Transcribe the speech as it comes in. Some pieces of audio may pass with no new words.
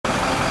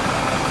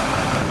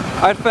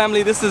Alright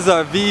family, this is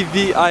our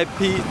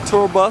VVIP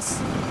tour bus,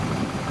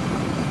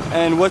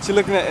 and what you're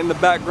looking at in the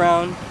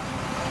background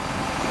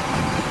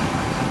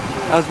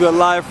as we're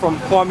live from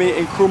Kwame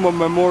Nkrumah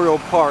Memorial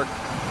Park.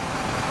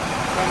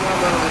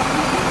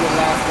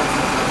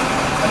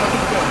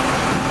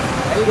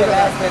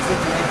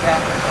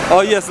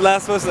 Oh yes,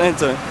 last person to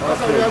enter.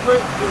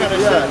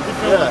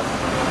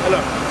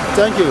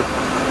 Thank you.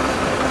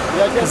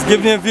 Just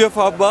giving you a view of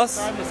our bus,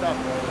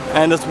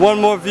 and there's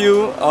one more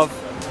view of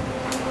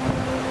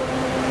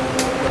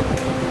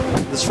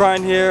the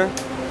shrine here,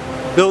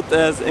 built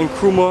as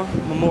Nkrumah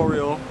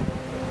Memorial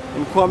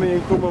in Kwame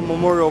Nkrumah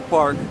Memorial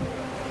Park.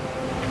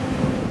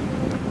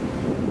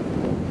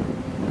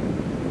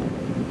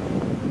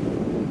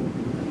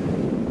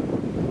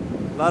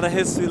 A lot of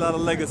history, a lot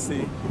of legacy.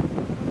 We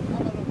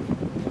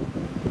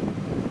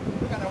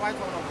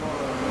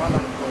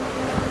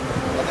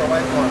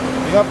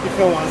have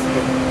different ones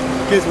here.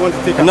 In case you want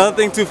to take another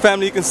thing too,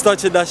 family, you can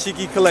start your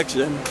dashiki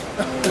collection.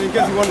 In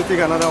case you want to take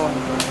another one.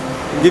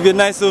 Give you a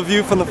nice little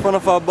view from the front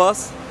of our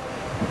bus.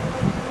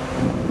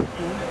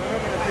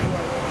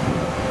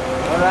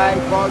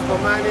 Alright, boss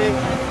Kwame,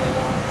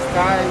 it's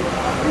time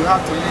you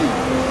have to leave.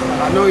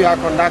 I know you are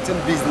conducting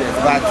business,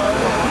 but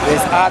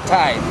it's our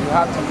time. You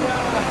have to leave.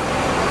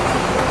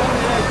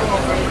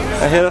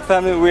 I hear the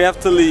family, we have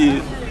to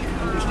leave.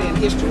 Understand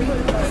history.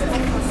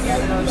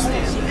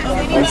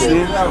 You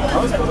see?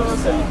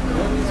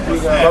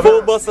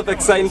 Full bus of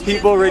exciting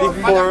people ready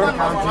for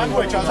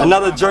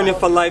another journey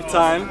of a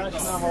lifetime.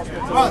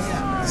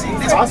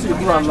 As you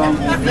go along,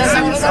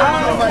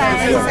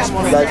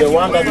 like the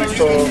one that we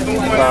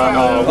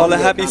saw, all the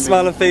happy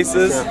smiling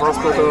faces.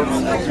 Hospitals,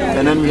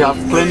 and then we have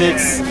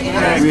clinics,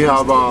 we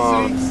have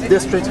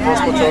district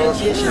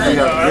hospitals, we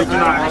have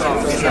regional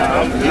hospitals,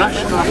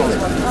 national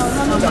hospitals.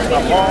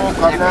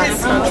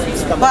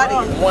 Buddy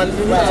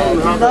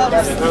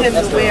loves him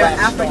to wear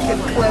African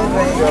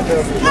clothing,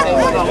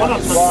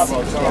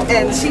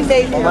 and she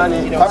made him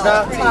a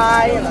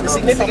tie and a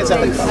significance of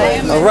it.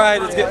 All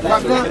right,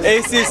 the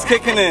AC is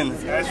kicking in.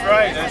 That's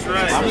right, that's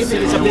right.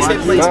 It's a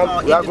place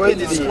called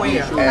Independence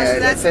Square.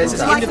 That's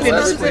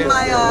Independence Square.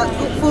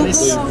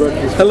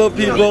 Hello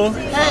people.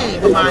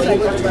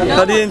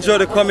 How do you enjoy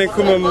the Kwame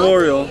Nkrumah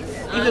Memorial?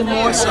 Even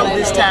more so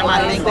this time,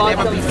 I think, than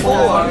ever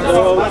before.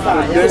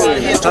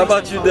 How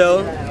about you,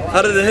 Del?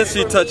 How did the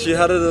history touch you?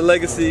 How did the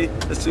legacy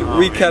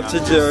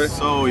recapture your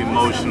So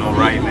emotional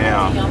right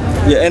now.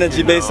 Your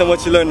energy based on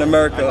what you learned in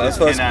America as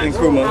far as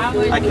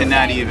Nkrumah? I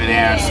cannot even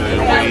answer the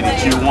way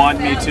that you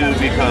want me to,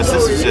 because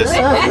this is just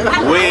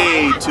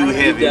way too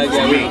heavy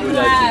for me.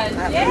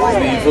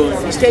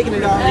 He's taking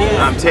it all in.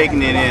 I'm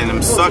taking it in.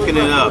 I'm sucking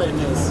it up.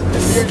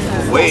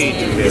 Way too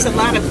heavy. It's a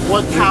lot of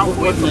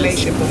powerful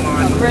information for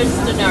Marty.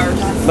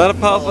 A lot of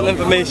powerful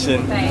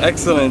information.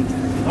 Excellent.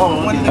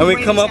 And we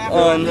come up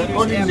on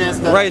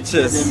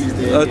Righteous,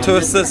 tour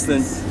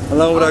assistant,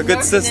 along with our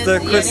good sister,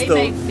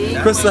 Crystal.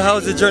 Crystal,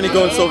 how's your journey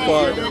going so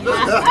far?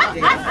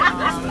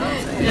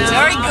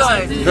 Very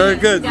good. Very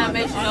good.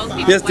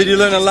 Yes, did you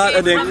learn a lot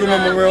at the Nkrumah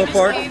Memorial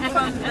Park?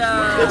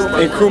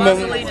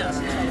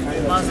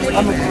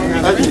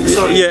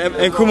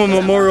 Nkrumah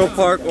Memorial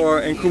Park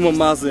or Nkrumah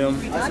Mausoleum.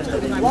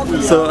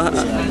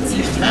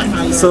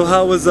 So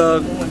how was all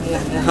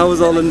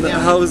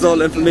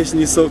the information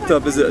you soaked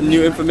up? Is it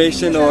new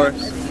information or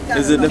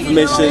is it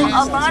information?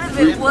 A lot of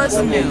it was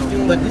new. I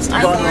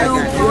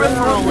knew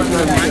peripheral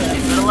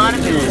information, but a lot of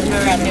it was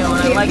very new. And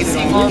I like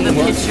seeing all the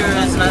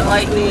pictures, and I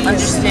like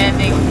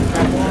understanding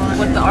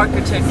what the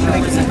architecture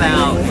was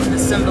about, the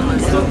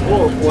symbolism.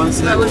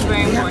 So that was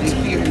very important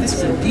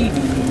to me.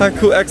 Alright,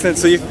 cool, excellent.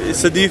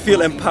 So do you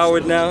feel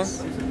empowered now? I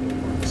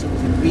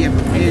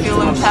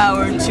feel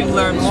empowered to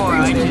learn more.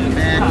 I do.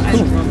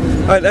 Cool.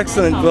 Alright,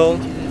 excellent.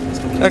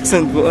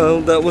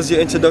 Well, that was your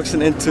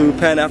introduction into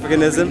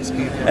Pan-Africanism.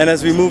 And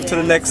as we move to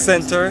the next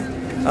center,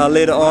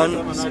 later on,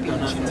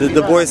 the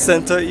Du Bois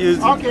Center, you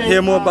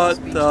hear more about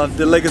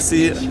the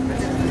legacy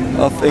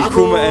of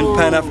Nkrumah and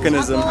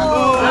Pan-Africanism.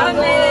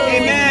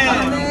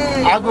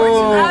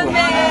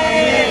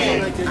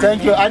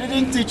 Thank you. I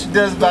didn't teach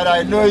this, but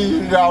I know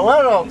you are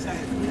aware of.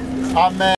 Amen.